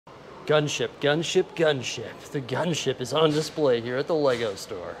Gunship, gunship, gunship. The gunship is on display here at the Lego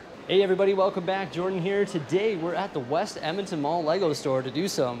store. Hey everybody, welcome back. Jordan here. Today we're at the West Edmonton Mall Lego store to do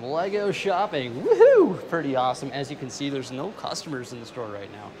some Lego shopping. Woohoo! Pretty awesome. As you can see, there's no customers in the store right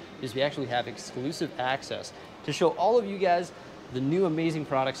now because we actually have exclusive access to show all of you guys the new amazing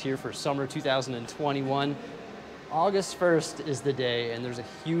products here for summer 2021. August 1st is the day, and there's a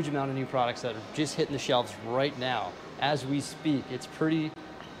huge amount of new products that are just hitting the shelves right now as we speak. It's pretty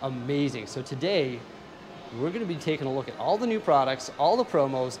amazing. So today, we're going to be taking a look at all the new products, all the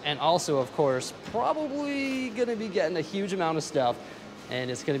promos, and also, of course, probably going to be getting a huge amount of stuff, and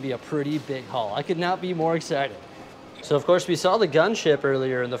it's going to be a pretty big haul. I could not be more excited. So, of course, we saw the gunship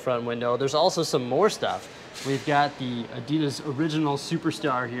earlier in the front window. There's also some more stuff. We've got the Adidas Original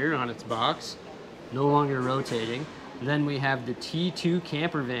Superstar here on its box, no longer rotating. And then we have the T2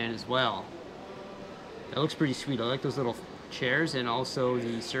 camper van as well. That looks pretty sweet. I like those little chairs and also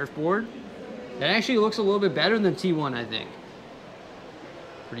the surfboard. That actually looks a little bit better than T1, I think.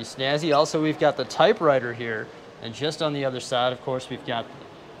 Pretty snazzy. Also, we've got the typewriter here. And just on the other side, of course, we've got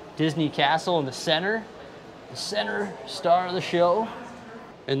Disney Castle in the center star of the show.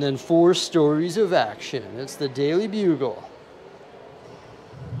 And then 4 stories of action. It's the Daily Bugle.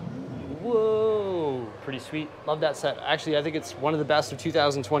 Whoa, pretty sweet. Love that set. Actually, I think it's one of the best of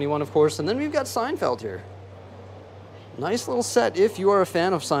 2021, of course. And then we've got Seinfeld here. Nice little set if you are a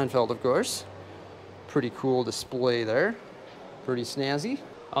fan of Seinfeld, of course. Pretty cool display there. Pretty snazzy.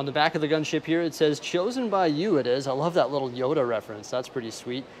 On the back of the gunship here, it says, chosen by you it is. I love that little Yoda reference. That's pretty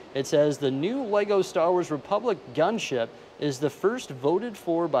sweet. It says, the new Lego Star Wars Republic gunship is the first voted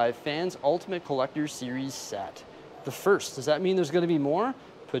for by fans Ultimate Collector Series set. The first. Does that mean there's going to be more?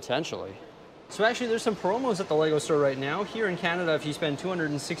 Potentially. So actually, there's some promos at the Lego store right now. Here in Canada, if you spend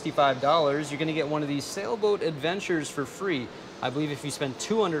 $265, you're going to get one of these sailboat adventures for free. I believe if you spend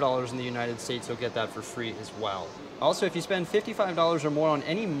 $200 in the United States, you'll get that for free as well. Also, if you spend $55 or more on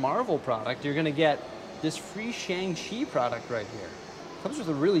any Marvel product, you're going to get this free Shang-Chi product right here. Comes with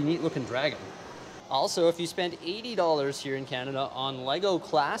a really neat looking dragon. Also, if you spend $80 here in Canada on Lego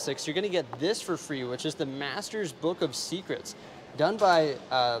Classics, you're going to get this for free, which is the Master's Book of Secrets, done by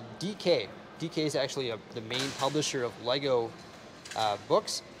DK. DK is actually the main publisher of Lego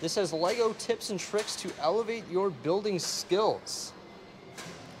books. This has Lego tips and tricks to elevate your building skills.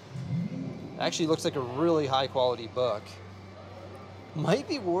 Actually looks like a really high quality book. Might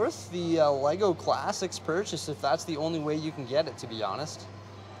be worth the Lego Classics purchase if that's the only way you can get it, to be honest.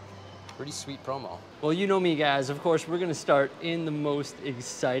 Pretty sweet promo. Well, you know me, guys. Of course, we're going to start in the most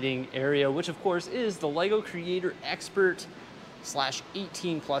exciting area, which of course is the Lego Creator Expert /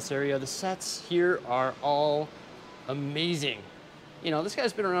 18+ area. The sets here are all amazing. You know, this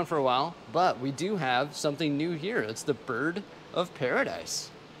guy's been around for a while, but we do have something new here. It's the Bird of Paradise.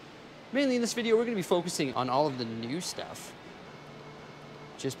 Mainly in this video, we're going to be focusing on all of the new stuff,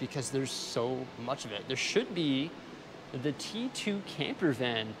 just because there's so much of it. There should be the T2 camper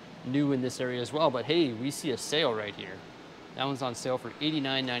van new in this area as well, but hey, we see a sale right here. That one's on sale for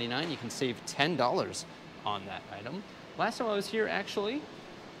 $89.99. You can save $10 on that item. Last time I was here, actually,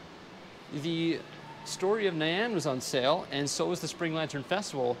 the Story of Nyan was on sale, and so was the Spring Lantern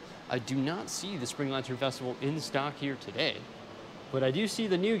Festival. I do not see the Spring Lantern Festival in stock here today, but I do see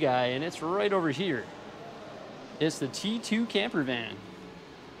the new guy, and it's right over here. It's the T2 camper van.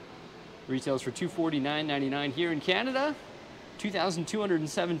 Retails for $249.99 here in Canada.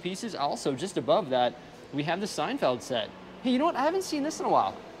 2,207 pieces. Also, just above that, we have the Seinfeld set. Hey, you know what? I haven't seen this in a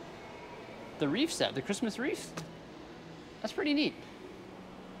while. The Reef set, the Christmas Reef. That's pretty neat.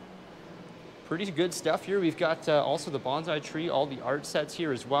 Pretty good stuff here. We've got also the bonsai tree, all the art sets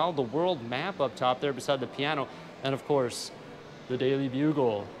here as well. The world map up top there beside the piano. And of course, the Daily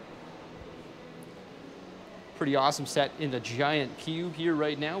Bugle. Pretty awesome set in the giant cube here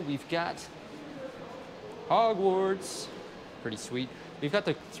right now. We've got Hogwarts. Pretty sweet. We've got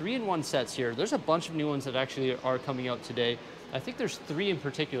the 3-in-1 sets here. There's a bunch of new ones that actually are coming out today. I think there's 3 in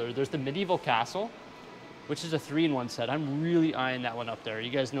particular. There's the Medieval Castle, which is a 3-in-1 set. I'm really eyeing that one up there.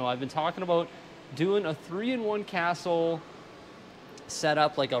 You guys know I've been talking about doing a 3-in-1 castle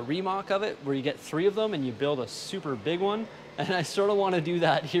setup, like a remake of it, where you get 3 of them and you build a super big one. And I sort of want to do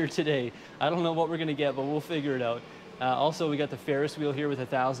that here today. I don't know what we're going to get, but we'll figure it out. Also, we got the Ferris wheel here with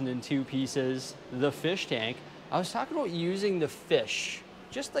 1,002 pieces. The fish tank. I was talking about using the fish,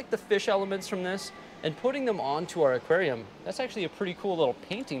 just like the fish elements from this, and putting them onto our aquarium. That's actually a pretty cool little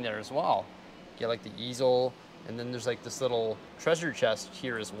painting there as well. Get like the easel, and then there's like this little treasure chest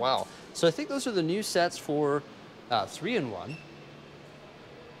here as well. So I think those are the new sets for 3-in-1.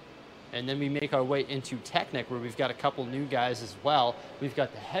 And then we make our way into Technic, where we've got a couple new guys as well. We've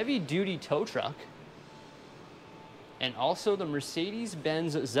got the heavy-duty tow truck, and also the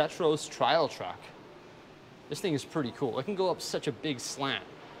Mercedes-Benz Zetros trial truck. This thing is pretty cool. It can go up such a big slant,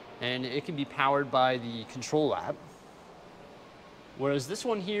 and it can be powered by the control app. Whereas this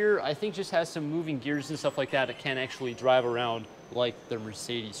one here, I think just has some moving gears and stuff like that. It can't actually drive around like the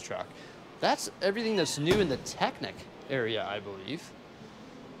Mercedes truck. That's everything that's new in the Technic area, I believe.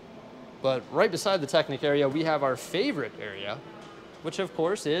 But right beside the Technic area, we have our favorite area, which of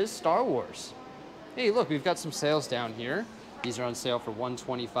course is Star Wars. Hey, look, we've got some sales down here. These are on sale for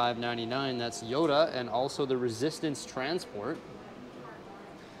 $125.99. That's Yoda and also the Resistance Transport.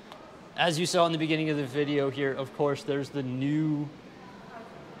 As you saw in the beginning of the video here, of course, there's the new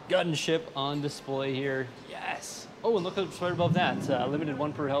gunship on display here. Yes. Oh, and look what's right above that. Limited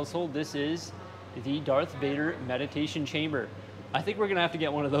one per household. This is the Darth Vader meditation chamber. I think we're gonna have to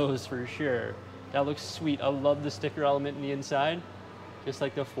get one of those for sure. That looks sweet. I love the sticker element in the inside. Just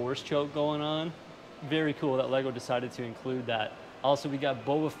like the force choke going on. Very cool that LEGO decided to include that. Also, we got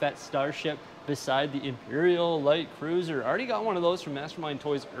Boba Fett starship beside the Imperial Light Cruiser. Already got one of those from Mastermind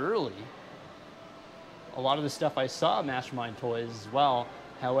Toys early. A lot of the stuff I saw at Mastermind Toys as well.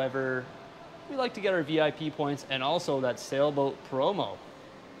 However, we like to get our VIP points, and also that sailboat promo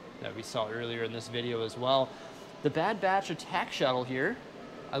that we saw earlier in this video as well. The Bad Batch attack shuttle here.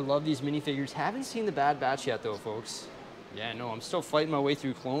 I love these minifigures. Haven't seen the Bad Batch yet though, folks. Yeah, no, I'm still fighting my way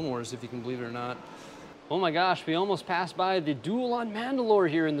through Clone Wars, if you can believe it or not. Oh my gosh, we almost passed by the Duel on Mandalore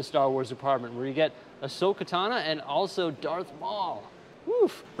here in the Star Wars department, where you get Ahsoka Tano and also Darth Maul.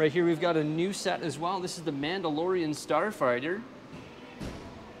 Woof. Right here we've got a new set as well. This is the Mandalorian Starfighter.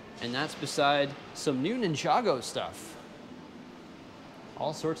 And that's beside some new Ninjago stuff.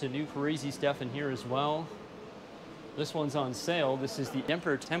 All sorts of new crazy stuff in here as well. This one's on sale. This is the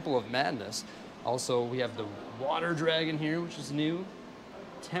Emperor Temple of Madness. Also, we have the Water Dragon here, which is new.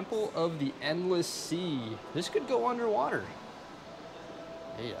 Temple of the Endless Sea. This could go underwater.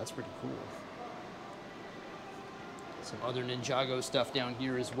 Hey, that's pretty cool. Some other Ninjago stuff down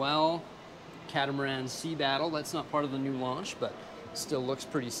here as well. Catamaran Sea Battle. That's not part of the new launch, but still looks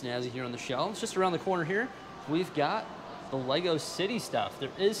pretty snazzy here on the shelves. Just around the corner here, we've got the Lego City stuff. There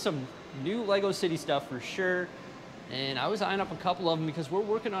is some new Lego City stuff for sure. And I was eyeing up a couple of them because we're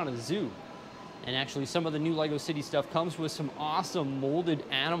working on a zoo. And actually some of the new Lego City stuff comes with some awesome molded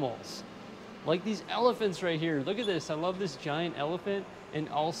animals. Like these elephants right here. Look at this. I love this giant elephant and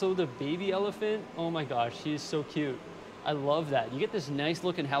also the baby elephant. Oh my gosh, she is so cute. I love that. You get this nice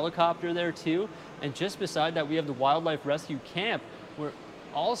looking helicopter there too. And just beside that, we have the Wildlife Rescue Camp, where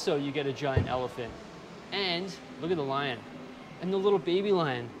also you get a giant elephant. And look at the lion and the little baby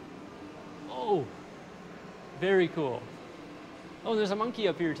lion. Oh, very cool. Oh, there's a monkey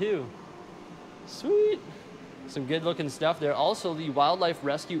up here too. Sweet. Some good looking stuff there. Also the Wildlife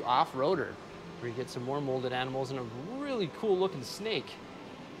Rescue Off-Roader, where you get some more molded animals and a really cool looking snake.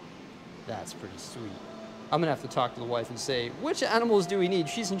 That's pretty sweet. I'm gonna have to talk to the wife and say, which animals do we need?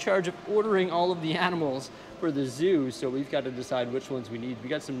 She's in charge of ordering all of the animals for the zoo, so we've got to decide which ones we need. We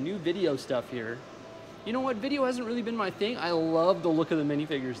got some new video stuff here. You know what? Video hasn't really been my thing. I love the look of the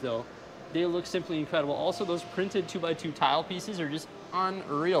minifigures though. They look simply incredible. Also, those printed 2x2 tile pieces are just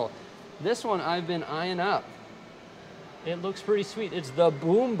unreal. This one I've been eyeing up. It looks pretty sweet. It's the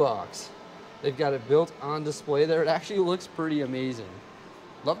Boombox. They've got it built on display there. It actually looks pretty amazing.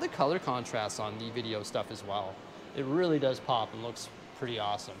 Love the color contrast on the video stuff as well. It really does pop and looks pretty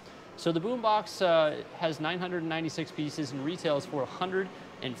awesome. So the Boombox has 996 pieces and retails for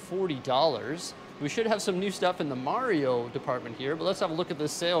 $140. We should have some new stuff in the Mario department here, but let's have a look at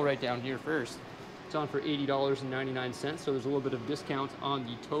this sale right down here first. It's on for $80.99, so there's a little bit of discount on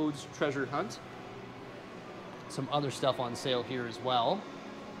the Toad's Treasure Hunt. Some other stuff on sale here as well.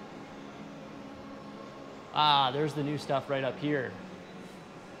 Ah, there's the new stuff right up here.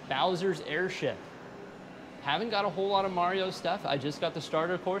 Bowser's Airship. Haven't got a whole lot of Mario stuff. I just got the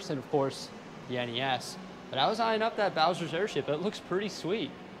starter course and of course the NES. But I was eyeing up that Bowser's Airship. It looks pretty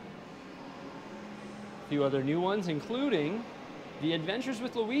sweet. A few other new ones, including the Adventures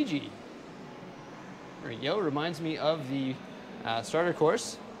with Luigi. There you go. Reminds me of the starter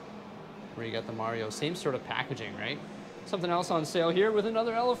course, where you got the Mario. Same sort of packaging, right? Something else on sale here with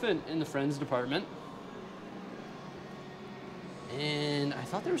another elephant in the Friends department. And I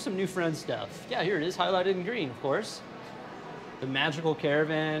thought there was some new Friends stuff. Yeah, here it is, highlighted in green, of course. The Magical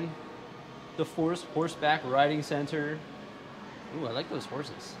Caravan, the Force Horseback Riding Center. Ooh, I like those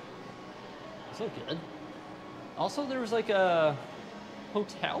horses. Those look good. Also, there was like a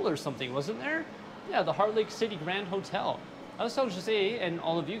hotel or something, wasn't there? Yeah, the Heart Lake City Grand Hotel. I was telling Jose and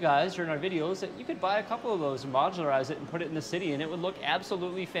all of you guys during our videos that you could buy a couple of those and modularize it and put it in the city, and it would look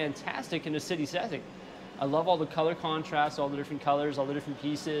absolutely fantastic in a city setting. I love all the color contrast, all the different colors, all the different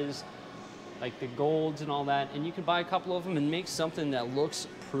pieces, like the golds and all that, and you can buy a couple of them and make something that looks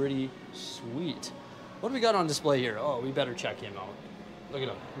pretty sweet. What do we got on display here? Oh, we better check him out. Look at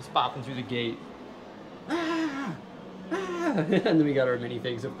him, he's popping through the gate. And then we got our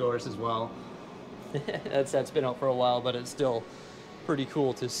minifigs, of course, as well. That's been out for a while, but it's still pretty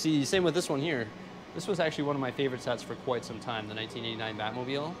cool to see. Same with this one here. This was actually one of my favorite sets for quite some time, the 1989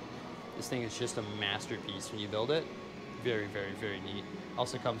 Batmobile. This thing is just a masterpiece when you build it. Very, very, very neat.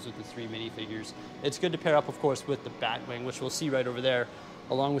 Also comes with the 3 minifigures. It's good to pair up, of course, with the Batwing, which we'll see right over there,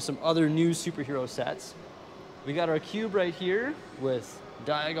 along with some other new superhero sets. We got our cube right here with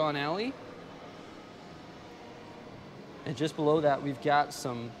Diagon Alley. And just below that, we've got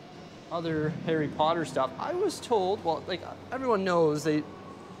some other Harry Potter stuff. I was told, well, like everyone knows,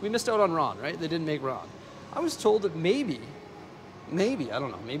 we missed out on Ron, right? They didn't make Ron. I was told that maybe, I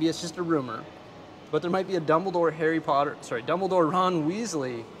don't know, maybe it's just a rumor, but there might be a Dumbledore Ron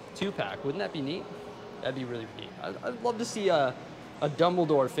Weasley 2-pack. Wouldn't that be neat? That'd be really neat. I'd love to see a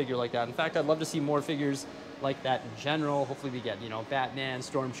Dumbledore figure like that. In fact, I'd love to see more figures like that in general. Hopefully we get, you know, Batman,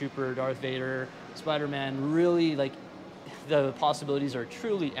 Stormtrooper, Darth Vader, Spider-Man. Really, like, the possibilities are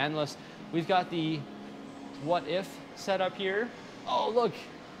truly endless. We've got the What If set up here. Oh, look,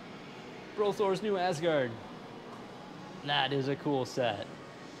 Thor's new Asgard. That is a cool set.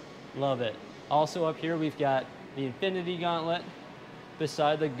 Love it. Also up here, we've got the Infinity Gauntlet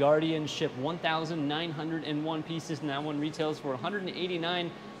beside the Guardian ship. 1,901 pieces, and that one retails for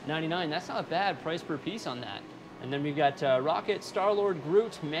 $189.99. That's not a bad price per piece on that. And then we've got Rocket, Star-Lord,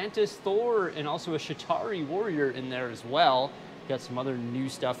 Groot, Mantis, Thor, and also a Shatari warrior in there as well. Got some other new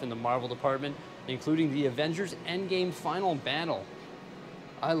stuff in the Marvel department, including the Avengers Endgame Final Battle.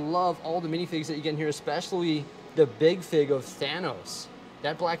 I love all the minifigs that you get in here, especially the big fig of Thanos.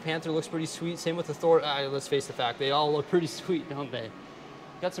 That Black Panther looks pretty sweet. Same with the Thor. Let's face the fact, they all look pretty sweet, don't they?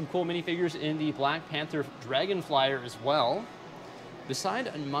 Got some cool minifigures in the Black Panther Dragon Flyer as well. Beside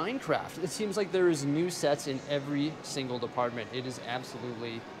Minecraft, it seems like there is new sets in every single department. It is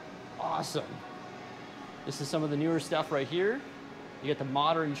absolutely awesome. This is some of the newer stuff right here. You get the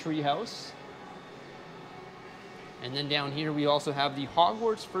modern treehouse. And then down here we also have the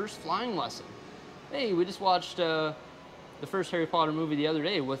Hogwarts First Flying Lesson. Hey, we just watched the first Harry Potter movie the other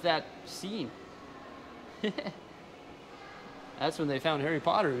day with that scene. That's when they found Harry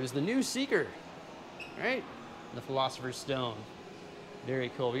Potter. It was the new Seeker, right? The Philosopher's Stone.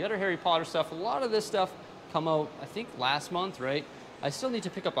 Very cool. We got our Harry Potter stuff. A lot of this stuff come out, I think, last month, right? I still need to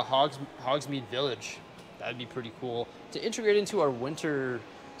pick up a Hogsmeade Village. That'd be pretty cool to integrate into our winter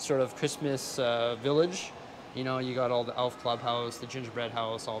sort of Christmas village. You know, you got all the Elf Clubhouse, the Gingerbread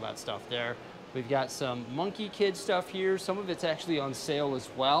House, all that stuff there. We've got some Monkey Kid stuff here. Some of it's actually on sale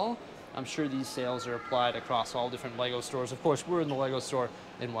as well. I'm sure these sales are applied across all different Lego stores. Of course, we're in the Lego store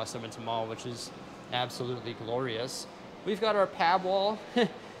in West Edmonton Mall, which is absolutely glorious. We've got our pab wall.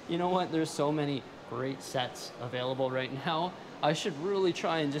 You know what? There's so many great sets available right now. I should really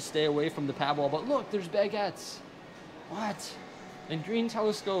try and just stay away from the pab wall, but look, there's baguettes. What? And green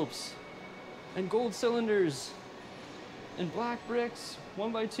telescopes. And gold cylinders. And black bricks,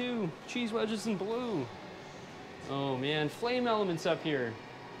 1x2, cheese wedges in blue. Oh man, flame elements up here.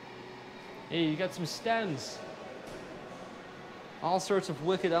 Hey, you got some stems. All sorts of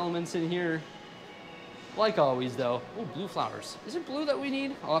wicked elements in here. Like always, though. Oh, blue flowers. Is it blue that we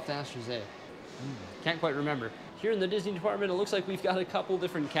need? I'll have to ask Jose. Can't quite remember. Here in the Disney department, it looks like we've got a couple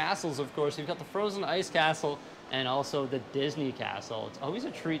different castles, of course. We've got the Frozen Ice Castle and also the Disney Castle. It's always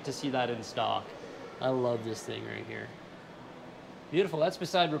a treat to see that in stock. I love this thing right here. Beautiful. That's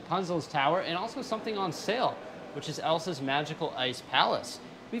beside Rapunzel's Tower, and also something on sale, which is Elsa's Magical Ice Palace.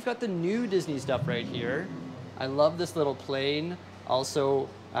 We've got the new Disney stuff right here. I love this little plane. Also,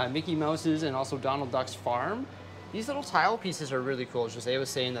 Mickey Mouse's and also Donald Duck's farm. These little tile pieces are really cool. Jose was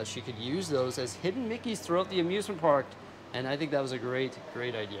saying that she could use those as hidden Mickeys throughout the amusement park, and I think that was a great,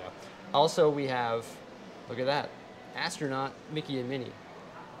 great idea. Also, we have, look at that, astronaut Mickey and Minnie.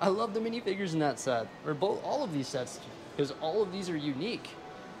 I love the minifigures in that set, or all of these sets, because all of these are unique.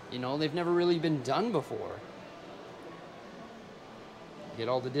 You know, they've never really been done before. Get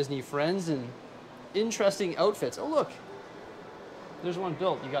all the Disney friends and interesting outfits. Oh, look. There's one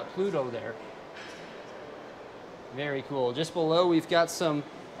built. You got Pluto there. Very cool. Just below, we've got some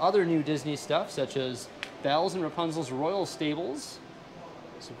other new Disney stuff, such as Belle's and Rapunzel's Royal Stables.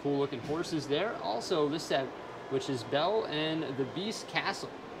 Some cool looking horses there. Also, this set, which is Belle and the Beast Castle.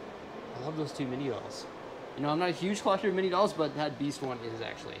 I love those two mini dolls. You know, I'm not a huge collector of mini dolls, but that Beast one is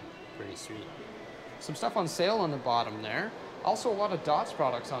actually pretty sweet. Some stuff on sale on the bottom there. Also a lot of Dots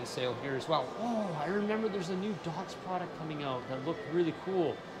products on sale here as well. Oh, I remember there's a new Dots product coming out that looked really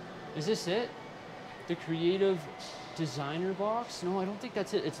cool. Is this it? The Creative Designer box? No, I don't think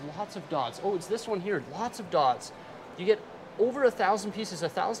that's it. It's lots of Dots. Oh, it's this one here, lots of Dots. You get over 1,000 pieces,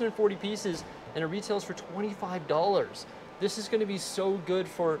 1,040 pieces, and it retails for $25. This is gonna be so good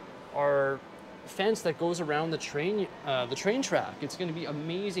for our fence that goes around the train track. It's gonna be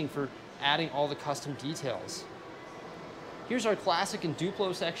amazing for adding all the custom details. Here's our Classic and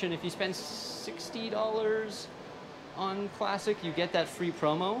Duplo section. If you spend $60 on Classic, you get that free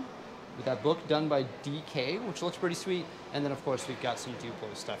promo with that book done by DK, which looks pretty sweet. And then of course we've got some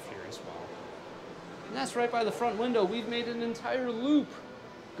Duplo stuff here as well. And that's right by the front window. We've made an entire loop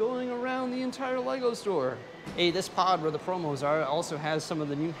going around the entire Lego store. Hey, this pod where the promos are also has some of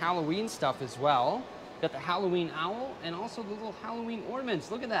the new Halloween stuff as well. Got the Halloween owl and also the little Halloween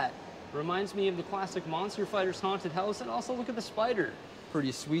ornaments. Look at that. Reminds me of the classic Monster Fighters Haunted House, and also look at the spider.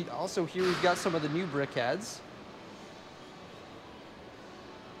 Pretty sweet. Also here we've got some of the new Brickheads.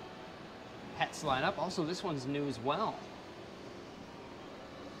 Pets line up. Also this one's new as well.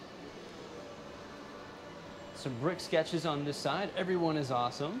 Some brick sketches on this side. Everyone is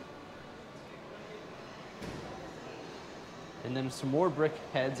awesome. And then some more brick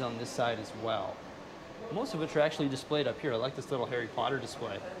heads on this side as well. Most of which are actually displayed up here. I like this little Harry Potter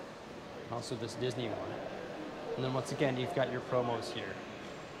display. Also this Disney one. And then once again, you've got your promos here.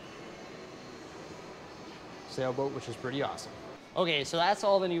 Sailboat, which is pretty awesome. Okay, so that's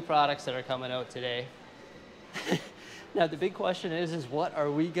all the new products that are coming out today. Now the big question is what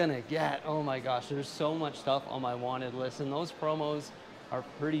are we gonna get? Oh my gosh, there's so much stuff on my wanted list, and those promos are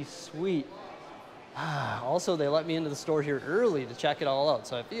pretty sweet. Also, they let me into the store here early to check it all out,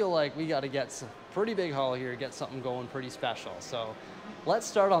 so I feel like we gotta get some pretty big haul here, get something going pretty special. So let's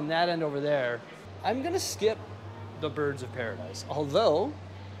start on that end over there. I'm gonna skip the Birds of Paradise, although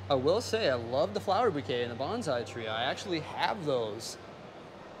I will say I love the flower bouquet and the bonsai tree. I actually have those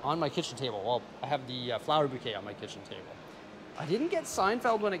on my kitchen table. Well, I have the flower bouquet on my kitchen table. I didn't get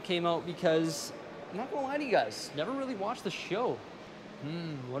Seinfeld when it came out because, I'm not gonna lie to you guys, never really watched the show.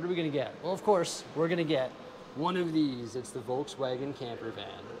 What are we gonna get? Well, of course, we're gonna get one of these. It's the Volkswagen camper van.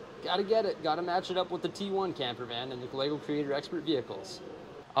 Gotta get it, gotta match it up with the T1 camper van and the Lego Creator Expert vehicles.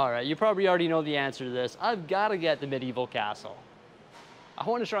 All right, you probably already know the answer to this. I've gotta get the medieval castle. I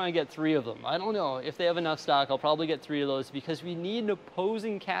want to try and get 3 of them. I don't know if they have enough stock. I'll probably get 3 of those because we need an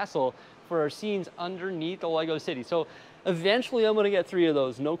opposing castle for our scenes underneath the Lego city. So eventually I'm gonna get 3 of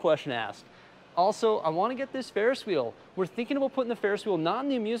those, no question asked. Also, I want to get this Ferris wheel. We're thinking about putting the Ferris wheel not in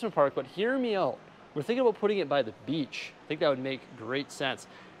the amusement park, but hear me out. We're thinking about putting it by the beach. I think that would make great sense.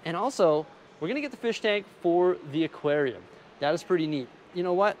 And also, we're gonna get the fish tank for the aquarium. That is pretty neat. You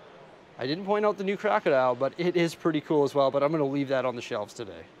know what? I didn't point out the new crocodile, but it is pretty cool as well, but I'm gonna leave that on the shelves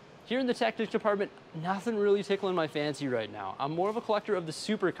today. Here in the Technics department, nothing really tickling my fancy right now. I'm more of a collector of the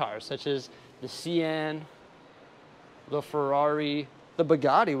supercars, such as the Sian, the Ferrari, the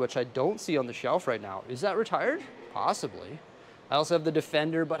Bugatti, which I don't see on the shelf right now. Is that retired? Possibly. I also have the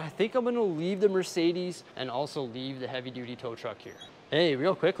Defender, but I think I'm gonna leave the Mercedes and also leave the heavy-duty tow truck here. Hey,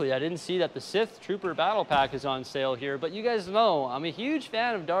 real quickly, I didn't see that the Sith Trooper Battle Pack is on sale here, but you guys know I'm a huge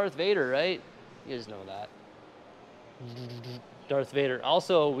fan of Darth Vader, right? You guys know that. Darth Vader.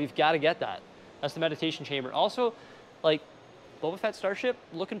 Also, we've got to get that. That's the meditation chamber. Also, like, Boba Fett Starship,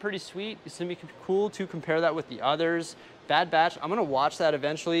 looking pretty sweet. It's gonna be cool to compare that with the others. Bad Batch, I'm gonna watch that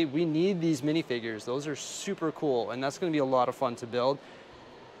eventually. We need these minifigures. Those are super cool, and that's gonna be a lot of fun to build.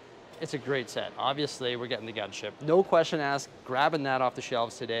 It's a great set. Obviously, we're getting the gunship. No question asked, grabbing that off the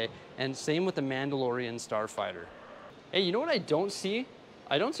shelves today. And same with the Mandalorian Starfighter. Hey, you know what I don't see?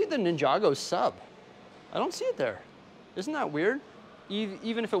 I don't see the Ninjago sub. I don't see it there. Isn't that weird?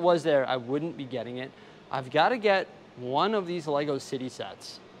 Even if it was there, I wouldn't be getting it. I've got to get one of these Lego city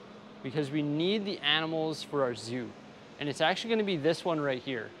sets because we need the animals for our zoo. And it's actually going to be this one right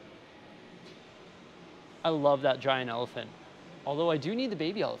here. I love that giant elephant. Although I do need the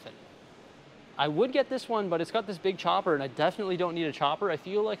baby elephant. I would get this one, but it's got this big chopper, and I definitely don't need a chopper. I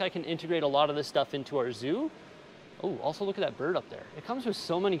feel like I can integrate a lot of this stuff into our zoo. Oh, also look at that bird up there. It comes with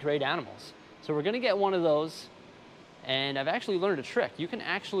so many great animals. So we're gonna get one of those, and I've actually learned a trick. You can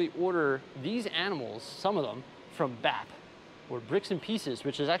actually order these animals, some of them, from BAP, or Bricks and Pieces,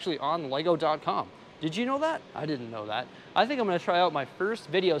 which is actually on lego.com. Did you know that? I didn't know that. I think I'm gonna try out my first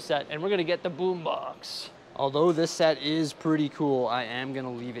video set, and we're gonna get the boombox. Although this set is pretty cool, I am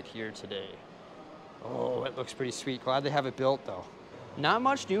gonna leave it here today. Oh, it looks pretty sweet. Glad they have it built though. Not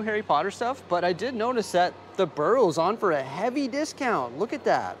much new Harry Potter stuff, but I did notice that the Burrow's on for a heavy discount. Look at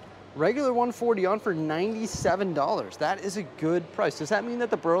that. Regular 140 on for $97. That is a good price. Does that mean that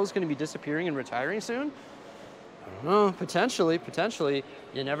the Burrow's going to be disappearing and retiring soon? I don't know. Potentially.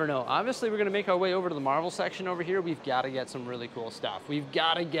 You never know. Obviously, we're going to make our way over to the Marvel section over here. We've got to get some really cool stuff. We've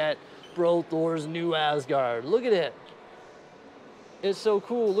got to get Bro Thor's new Asgard. Look at it. It's so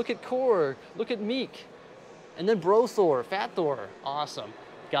cool. Look at Korg. Look at Meek. And then Bro Thor, Fat Thor. Awesome.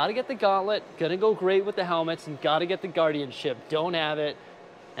 Got to get the gauntlet. Going to go great with the helmets. And got to get the guardianship. Don't have it.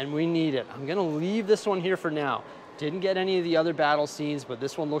 And we need it. I'm gonna leave this one here for now. Didn't get any of the other battle scenes, but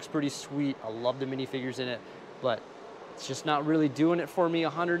this one looks pretty sweet. I love the minifigures in it, but it's just not really doing it for me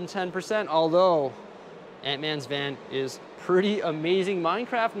 110%, although Ant-Man's van is pretty amazing.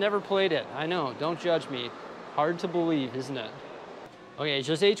 Minecraft never played it. I know, don't judge me. Hard to believe, isn't it? Okay,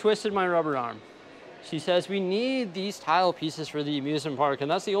 Jose twisted my rubber arm. She says we need these tile pieces for the amusement park,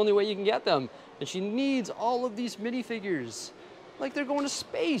 and that's the only way you can get them. And she needs all of these minifigures. Like they're going to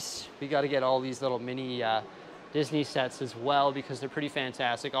space. We got to get all these little mini Disney sets as well because they're pretty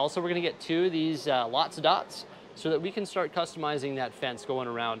fantastic. Also, we're going to get 2 of these lots of dots so that we can start customizing that fence going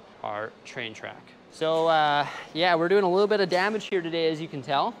around our train track. So yeah, we're doing a little bit of damage here today, as you can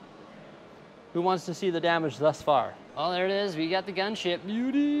tell. Who wants to see the damage thus far? Oh, there it is. We got the gunship.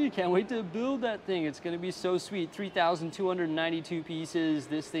 Beauty. Can't wait to build that thing. It's going to be so sweet. 3,292 pieces.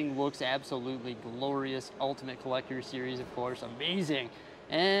 This thing looks absolutely glorious. Ultimate Collector Series, of course. Amazing.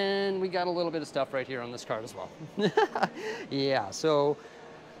 And we got a little bit of stuff right here on this card as well. Yeah, so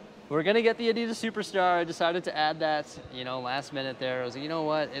we're going to get the Adidas Superstar. I decided to add that, you know, last minute there. I was like, you know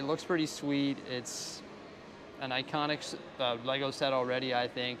what? It looks pretty sweet. It's an iconic Lego set already, I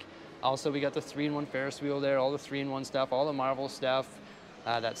think. Also, we got the 3-in-1 Ferris wheel there, all the 3-in-1 stuff, all the Marvel stuff,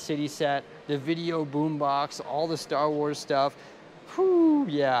 that city set, the video boombox, all the Star Wars stuff. Whew,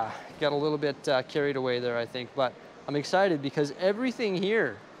 yeah, got a little bit carried away there, I think, but I'm excited because everything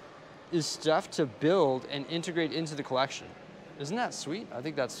here is stuff to build and integrate into the collection. Isn't that sweet? I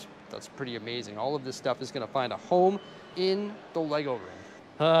think that's pretty amazing. All of this stuff is gonna find a home in the Lego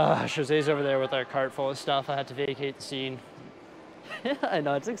room. Jose's over there with our cart full of stuff. I had to vacate the scene. I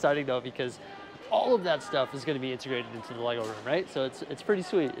know, it's exciting though because all of that stuff is going to be integrated into the Lego room, right? So it's pretty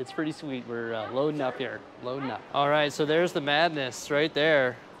sweet. It's pretty sweet. We're loading up here, loading up. All right, so there's the madness right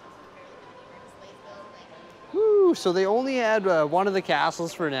there. Woo! So they only had one of the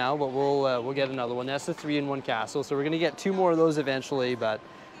castles for now, but we'll get another one. That's the 3-in-1 castle. So we're going to get 2 more of those eventually. But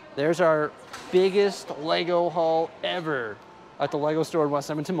there's our biggest Lego haul ever at the Lego store in West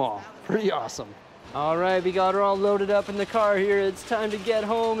Edmonton Mall. Pretty awesome. All right, we got her all loaded up in the car here. It's time to get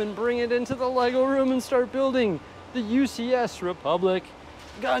home and bring it into the Lego room and start building the UCS Republic.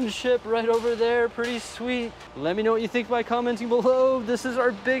 Gunship right over there, pretty sweet. Let me know what you think by commenting below. This is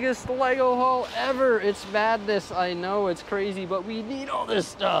our biggest Lego haul ever. It's madness, I know, it's crazy, but we need all this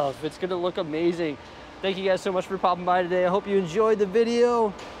stuff. It's gonna look amazing. Thank you guys so much for popping by today. I hope you enjoyed the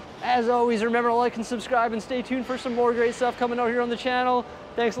video. As always, remember to like and subscribe and stay tuned for some more great stuff coming out here on the channel.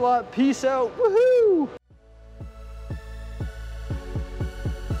 Thanks a lot. Peace out. Woohoo!